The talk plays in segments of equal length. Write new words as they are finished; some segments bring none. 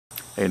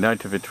a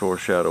 1954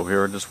 shadow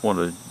here. I just want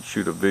to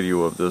shoot a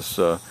video of this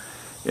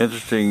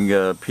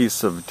interesting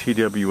piece of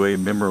TWA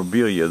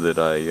memorabilia that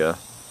I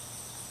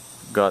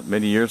got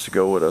many years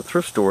ago at a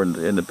thrift store in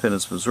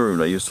Independence, Missouri,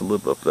 and I used to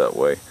live up that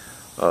way.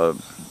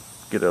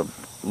 Get a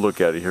look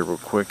at it here real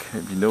quick.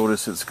 If you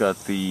notice, it's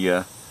got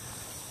the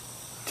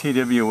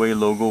TWA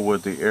logo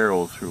with the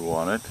arrow through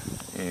on it,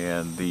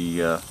 and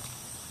the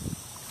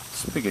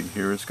spigot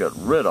here has got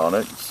red on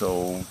it,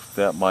 so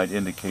that might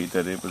indicate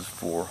that it was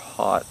for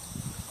hot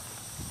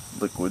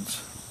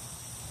liquids.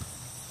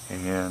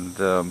 And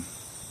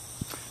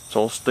it's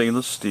all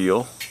stainless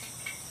steel.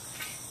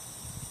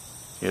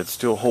 It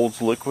still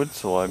holds liquid,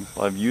 so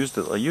I've used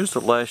it. I used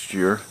it last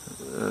year.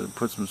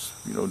 Put some,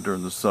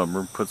 during the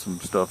summer, put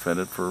some stuff in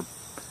it for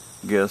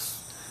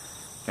guests,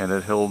 and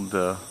it held,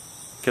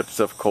 kept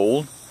stuff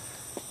cold.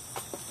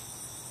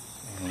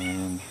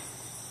 And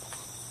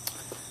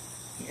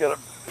you gotta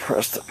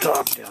press the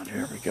top down.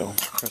 Here we go.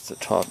 Press the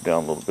top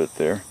down a little bit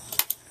there.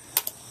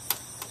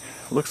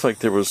 Looks like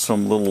there was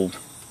some little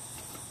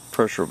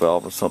pressure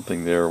valve or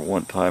something there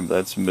one time.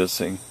 That's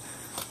missing.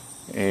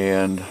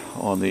 And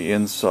on the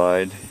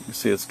inside, you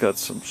see it's got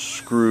some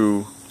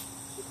screw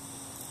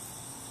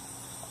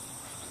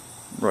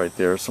right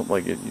there. Something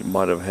like it. You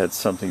might have had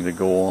something to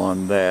go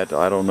on that.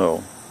 I don't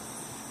know.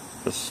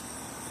 Just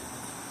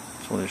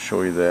want to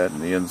show you that.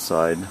 And the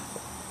inside,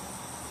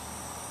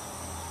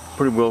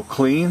 pretty well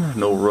clean.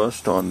 No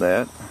rust on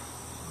that.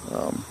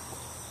 Let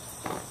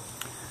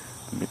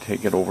me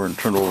take it over and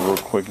turn it over real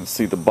quick and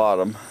see the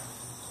bottom.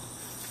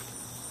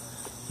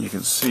 You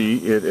can see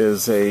it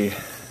is a, if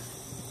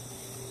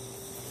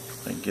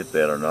I can get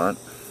that or not,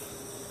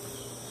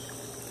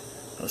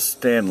 a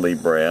Stanley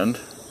brand.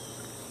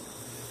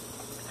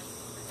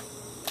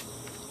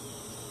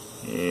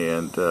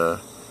 And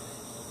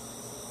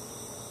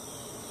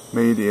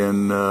made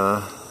in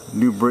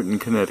New Britain,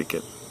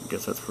 Connecticut. I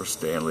guess that's where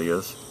Stanley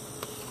is.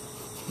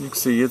 You can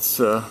see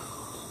it's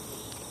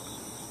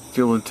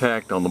still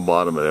intact on the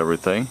bottom of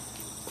everything.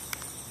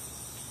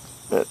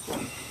 But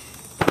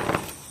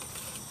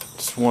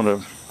just want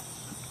to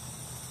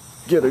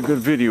get a good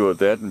video of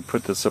that and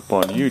put this up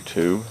on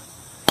YouTube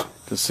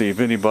to see if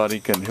anybody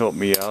can help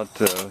me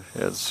out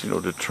as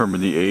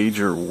determine the age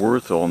or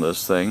worth on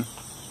this thing.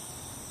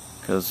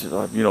 Because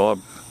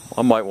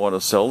I might want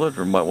to sell it,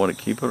 or might want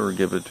to keep it, or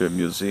give it to a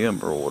museum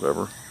or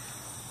whatever.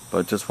 But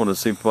I just want to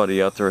see if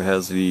anybody out there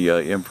has the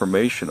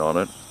information on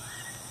it,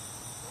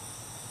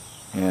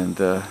 and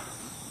we'll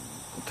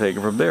take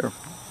it from there.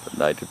 The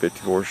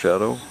 1954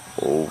 Shadow,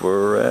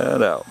 over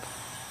and out.